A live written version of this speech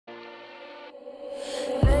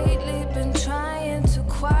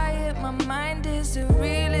my mind. Is it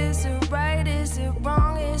real? Is it right? Is it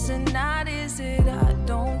wrong? Is it not? Is it? I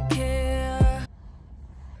don't care.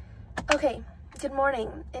 Okay, good morning.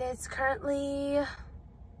 It is currently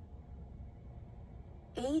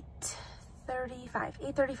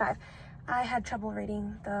 8:35. I had trouble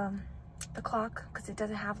reading the clock because it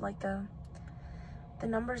doesn't have like the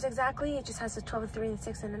numbers exactly. It just has the 12, the 3, the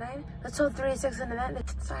 6, and the 9. The 12, 3, 6, and the 9.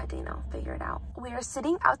 So I had to, figure it out. We are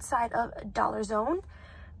sitting outside of Dollar Zone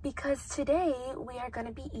because today we are going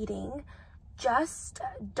to be eating just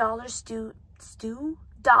dollar store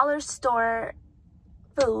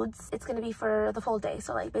foods. It's going to be for the full day,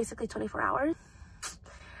 so like basically 24 hours.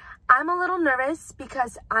 I'm a little nervous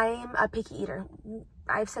because I'm a picky eater.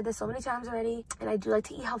 I've said this so many times already, and I do like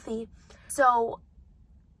to eat healthy. So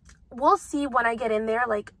we'll see when I get in there,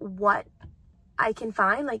 like what I can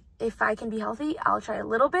find. Like if I can be healthy, I'll try a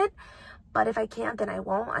little bit, but if I can't, then I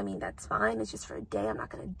won't. I mean, that's fine. It's just for a day. I'm not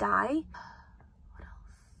going to die. What else?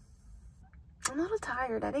 I'm a little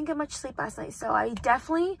tired. I didn't get much sleep last night, so I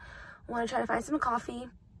definitely want to try to find some coffee.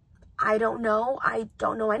 I don't know. I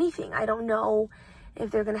don't know anything. I don't know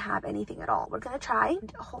if they're going to have anything at all. We're going to try,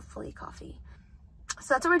 hopefully, coffee.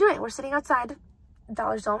 So that's what we're doing. We're sitting outside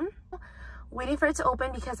Dollar Zone, waiting for it to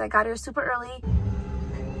open because I got here super early.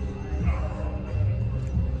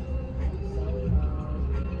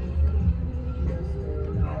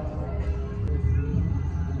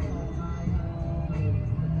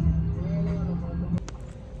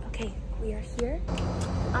 Okay, we are here.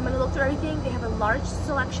 I'm gonna look through everything. They have a large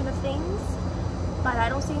selection of things, but I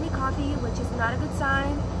don't see any coffee, which is not a good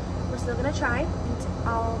sign. We're still gonna try, and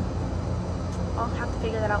I'll have to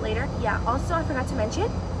figure that out later. Yeah, also I forgot to mention,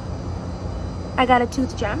 I got a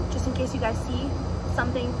tooth gem, just in case you guys see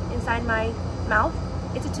something inside my mouth.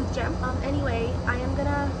 It's a tooth gem. Anyway,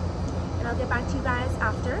 and I'll get back to you guys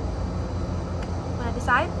after when I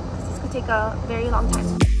decide, because this could take a very long time.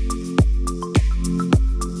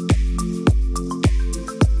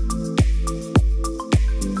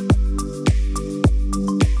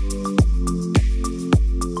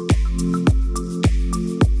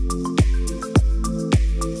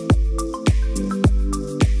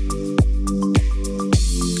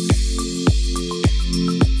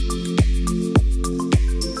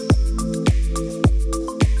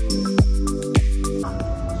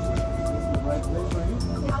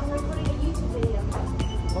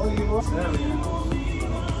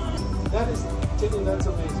 That's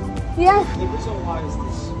amazing. Yeah. The reason why is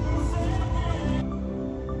this.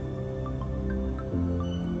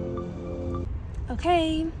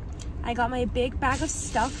 Okay, I got my big bag of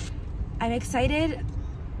stuff. I'm excited.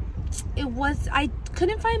 I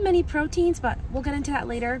couldn't find many proteins, but we'll get into that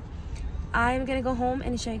later. I'm gonna go home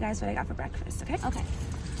and show you guys what I got for breakfast, okay? Okay,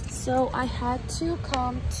 so I had to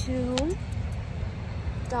come to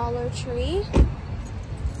Dollar Tree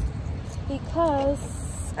because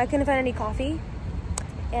I couldn't find any coffee,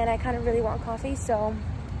 and I kind of really want coffee, so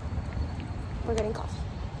we're getting coffee.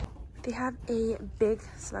 They have a big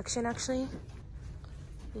selection, actually.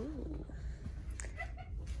 Ooh.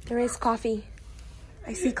 There is coffee.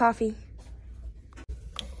 I see coffee.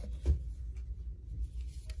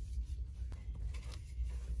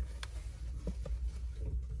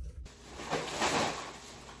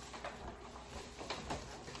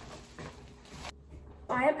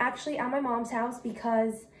 I am actually at my mom's house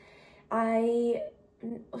because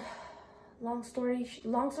long story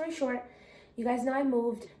short, you guys know I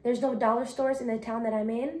moved. There's no dollar stores in the town that I'm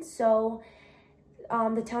in, so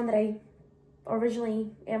the town that I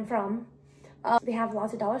originally am from, they have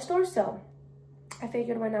lots of dollar stores, so I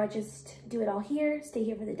figured why not just do it all here, stay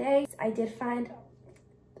here for the day. I did find,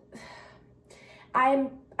 I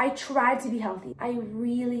tried to be healthy. I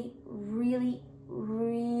really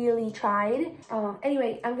tried.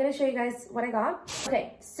 Anyway, I'm gonna show you guys what I got.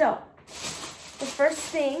 Okay, so the first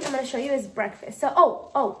thing I'm gonna show you is breakfast. So,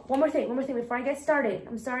 one more thing before I get started.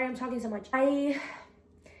 I'm sorry I'm talking so much. I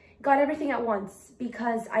got everything at once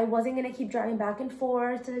because I wasn't gonna keep driving back and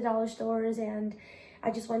forth to the dollar stores, and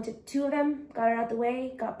I just went to 2 of them, got it out the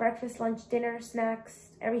way, got breakfast, lunch, dinner, snacks,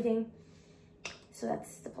 everything. So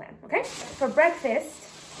that's the plan, okay? For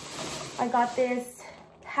breakfast, I got this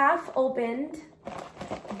half-opened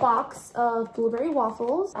box of blueberry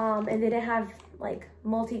waffles, and they didn't have like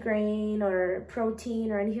multigrain or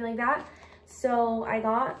protein or anything like that. So I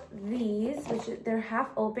got these, which they're half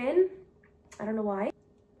open. I don't know why.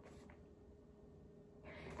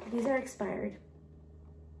 These are expired.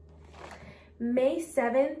 May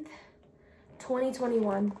 7th,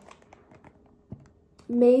 2021.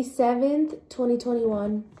 May 7th,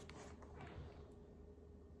 2021.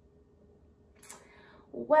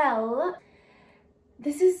 Well,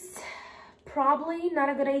 this is probably not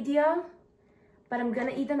a good idea, but I'm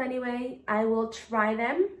gonna eat them anyway. I will try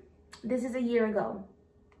them. This is a year ago.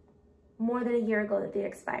 More than a year ago that they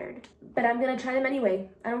expired. But I'm gonna try them anyway.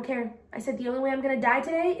 I don't care. I said the only way I'm gonna die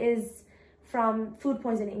today is from food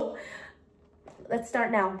poisoning. Let's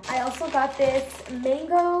start now. I also got this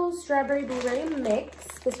mango strawberry blueberry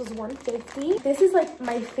mix. This was $1.50. This is like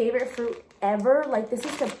my favorite fruit ever. Like this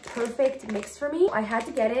is the perfect mix for me. I had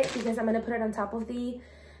to get it because I'm gonna put it on top of the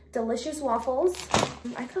delicious waffles.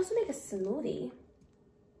 I could also make a smoothie.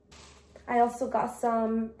 I also got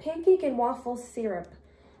some pancake and waffle syrup.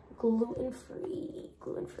 Gluten-free.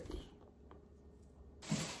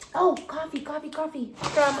 Oh, coffee.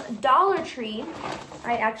 From Dollar Tree,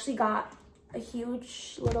 I actually got a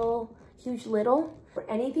huge little. For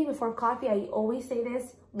anything before coffee, I always say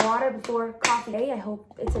this, water before coffee. I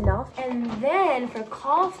hope it's enough. And then for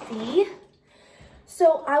coffee,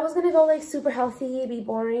 so I was gonna go like super healthy, be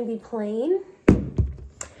boring, be plain.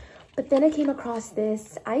 But then I came across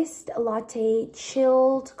this iced latte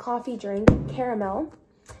chilled coffee drink, caramel.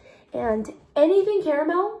 And anything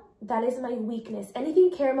caramel, that is my weakness. Anything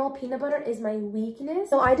caramel peanut butter is my weakness.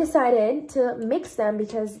 So I decided to mix them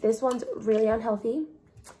because this one's really unhealthy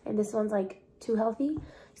and this one's like too healthy.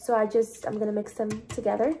 So I'm gonna mix them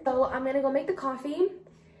together. So I'm gonna go make the coffee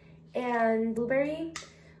and blueberry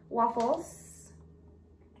waffles.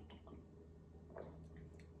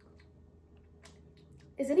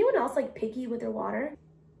 Is anyone else like picky with their water?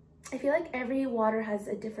 I feel like every water has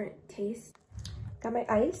a different taste. Got my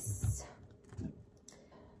ice.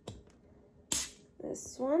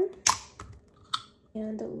 This one.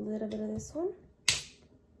 And a little bit of this one.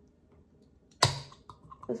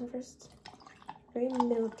 This one first. Very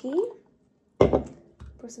milky.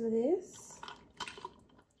 Pour some of this.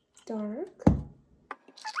 Dark.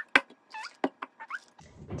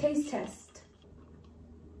 Taste test.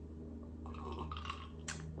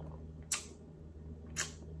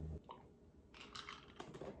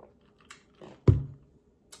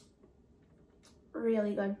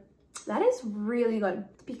 Really good. That is really good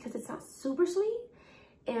because it's not super sweet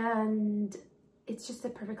and it's just the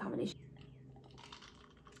perfect combination.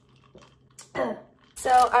 So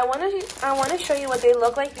I want to show you what they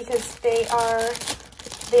look like because they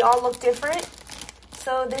all look different.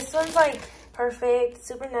 So this one's like perfect,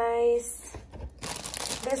 super nice.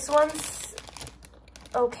 This one's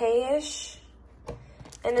okay-ish.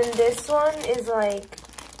 And then this one is like,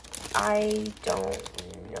 I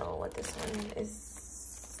don't know what this one is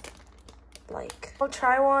like. I'll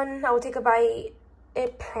try one. I will take a bite.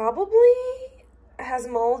 It probably has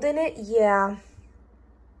mold in it. Yeah.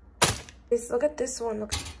 Look at this one.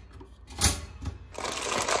 Look.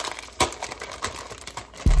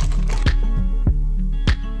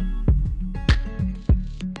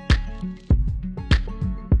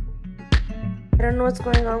 I don't know what's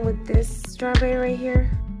going on with this strawberry right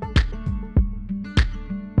here.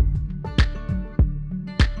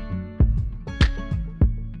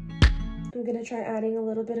 I'm gonna try adding a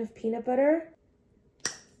little bit of peanut butter.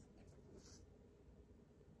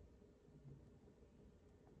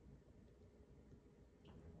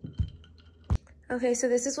 Okay, so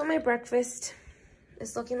this is what my breakfast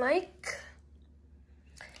is looking like.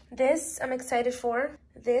 This I'm excited for.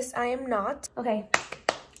 This I am not. Okay,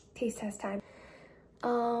 taste test time.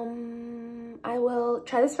 I will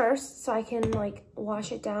try this first so I can like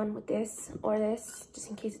wash it down with this or this just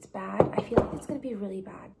in case it's bad. I feel like it's gonna be really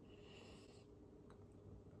bad.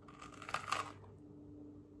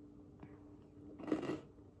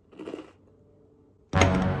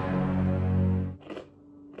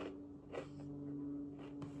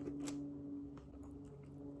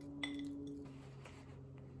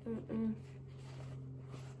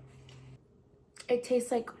 It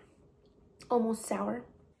tastes like almost sour.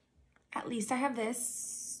 At least I have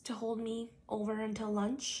this to hold me over until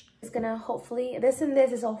lunch. It's gonna hopefully, this and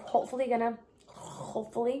this is hopefully gonna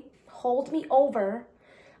hold me over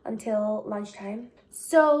until lunchtime.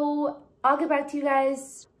 So I'll get back to you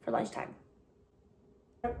guys for lunchtime.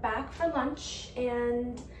 We're back for lunch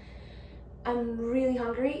and I'm really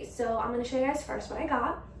hungry. So I'm gonna show you guys first what I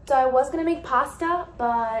got. So I was gonna make pasta,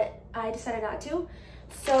 but I decided not to.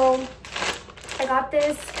 So I got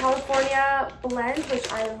this California blend,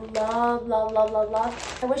 which I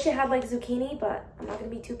love. I wish it had like zucchini, but I'm not gonna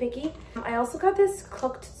be too picky. I also got this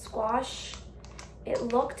cooked squash. It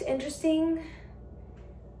looked interesting.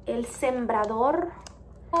 El Sembrador.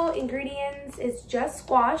 Ingredients is just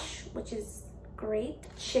squash, which is great.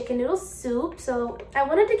 Chicken noodle soup. So I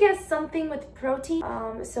wanted to get something with protein.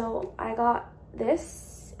 So I got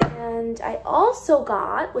this, and I also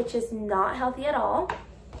got, which is not healthy at all,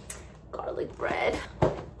 garlic bread.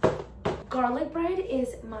 Garlic bread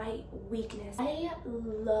is my weakness. I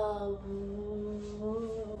love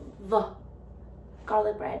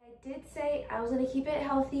garlic bread. I did say I was gonna keep it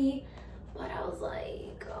healthy, but I was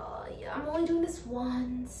like, yeah, I'm only doing this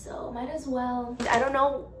once, so might as well. I don't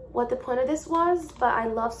know what the point of this was, but I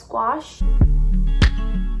love squash.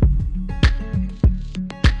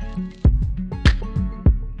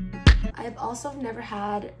 I've also never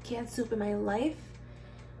had canned soup in my life,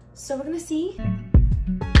 so we're gonna see.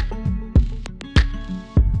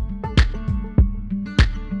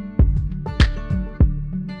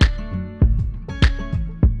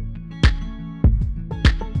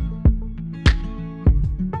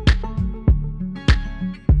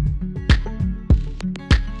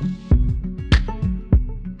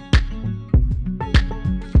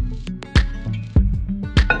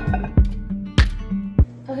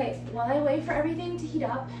 Okay, while I wait for everything to heat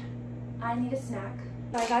up, I need a snack.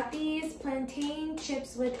 I got these plantain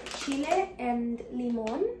chips with chile and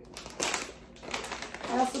limon.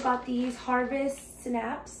 I also got these Harvest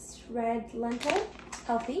Snaps red lentil,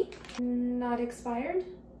 healthy, not expired,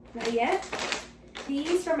 not yet.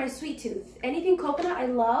 These for my sweet tooth. Anything coconut I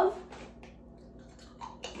love.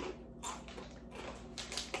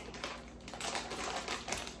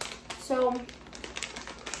 So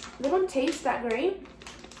they don't taste that great.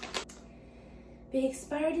 They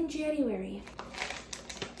expired in January.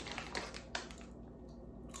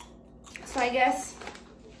 So I guess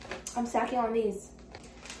I'm stacking on these.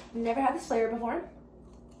 Never had this flavor before.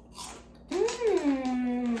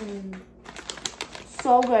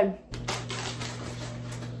 So good.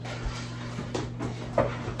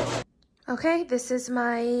 Okay, this is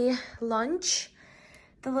my lunch.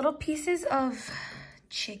 The little pieces of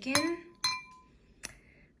chicken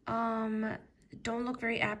don't look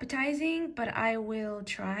very appetizing, but I will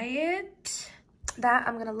try it. That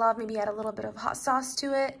I'm gonna love, maybe add a little bit of hot sauce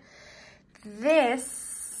to it.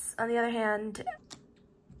 This, on the other hand,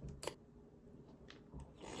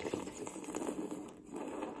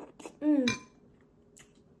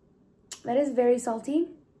 that is very salty.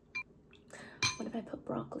 What if I put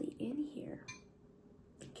broccoli in here?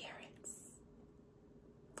 Carrots.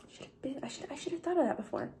 I should have thought of that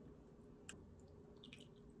before.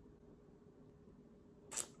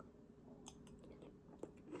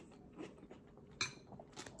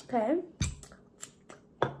 Okay,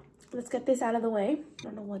 let's get this out of the way. I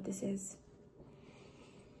don't know what this is.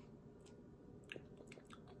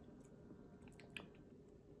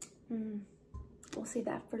 We'll save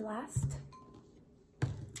that for last.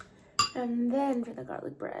 And then for the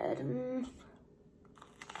garlic bread.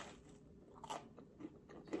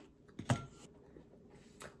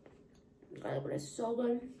 Garlic bread is so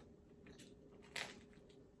good.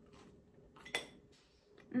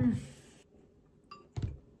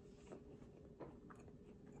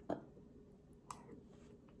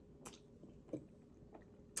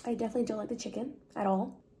 I definitely don't like the chicken at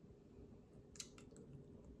all.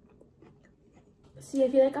 See, I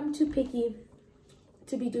feel like I'm too picky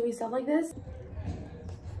to be doing stuff like this.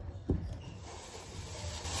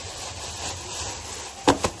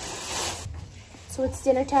 So it's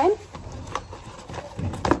dinner time.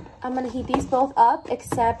 I'm gonna heat these both up,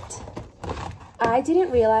 except I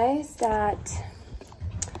didn't realize that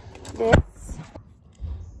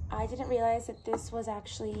this was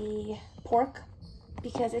actually pork,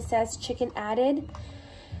 because it says chicken added.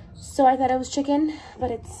 So I thought it was chicken, but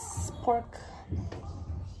it's pork.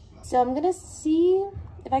 So I'm gonna see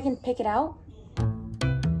if I can pick it out.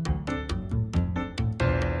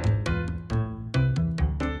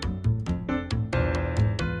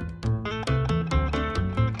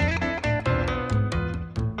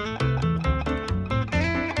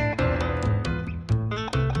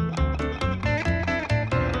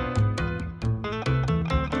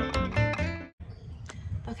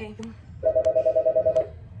 Okay.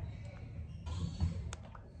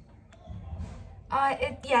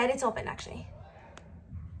 Yeah, it's open actually.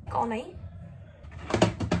 All night.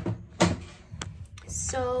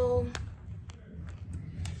 So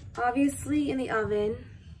obviously in the oven,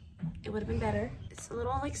 it would have been better. It's a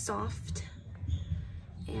little like soft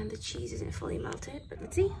and the cheese isn't fully melted, but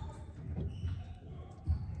let's see.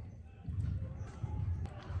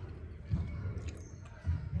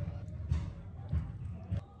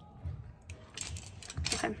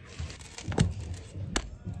 Okay.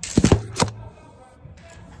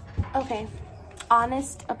 Okay,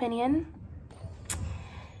 honest opinion,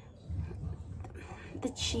 the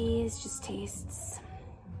cheese just tastes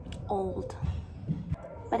old,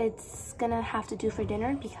 but it's gonna have to do for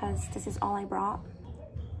dinner because this is all I brought.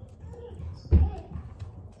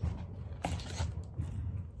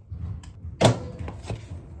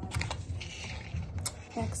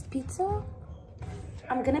 crust pizza.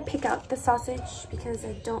 I'm gonna pick out the sausage because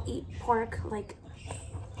I don't eat pork. Like,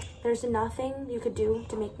 there's nothing you could do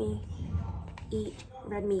to make me eat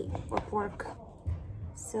red meat or pork.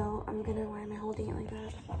 So I'm gonna, why am I holding it like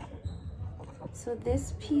that? So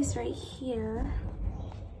this piece right here,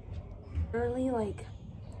 really like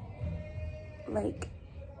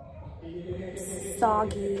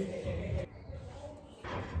soggy,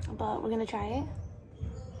 but we're gonna try it.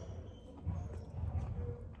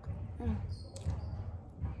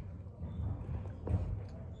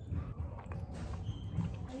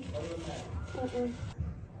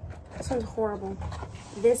 This one's horrible.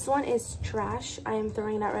 This one is trash. I am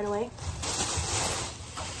throwing that right away.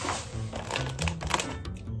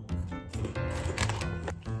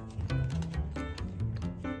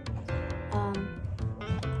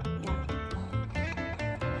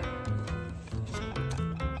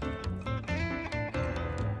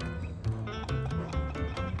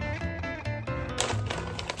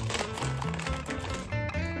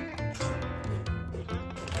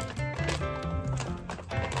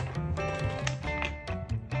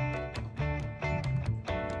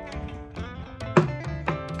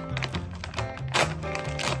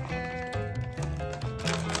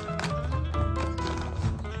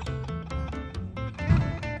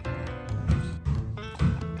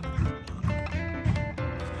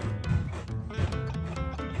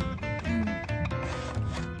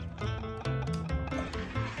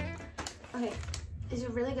 Okay, these are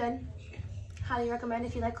really good. Highly recommend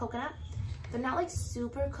if you like coconut. They're not like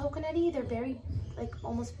super coconutty. They're very like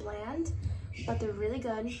almost bland, but they're really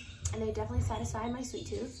good and they definitely satisfy my sweet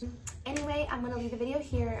tooth. Anyway, I'm gonna leave the video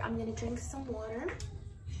here. I'm gonna drink some water.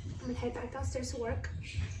 I'm gonna head back downstairs to work.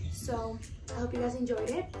 So I hope you guys enjoyed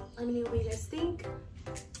it. Let me know what you guys think.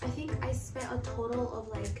 I think I spent a total of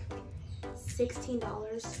like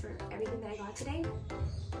 $16 for everything that I got today.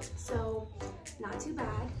 So not too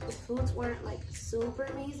bad. The foods weren't like super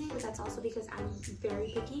amazing, but that's also because I'm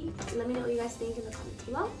very picky. Let me know what you guys think in the comments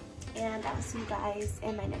below, and I will see you guys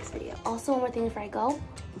in my next video. Also, one more thing before I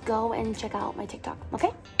go and check out my TikTok, okay?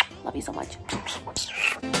 Love you so much.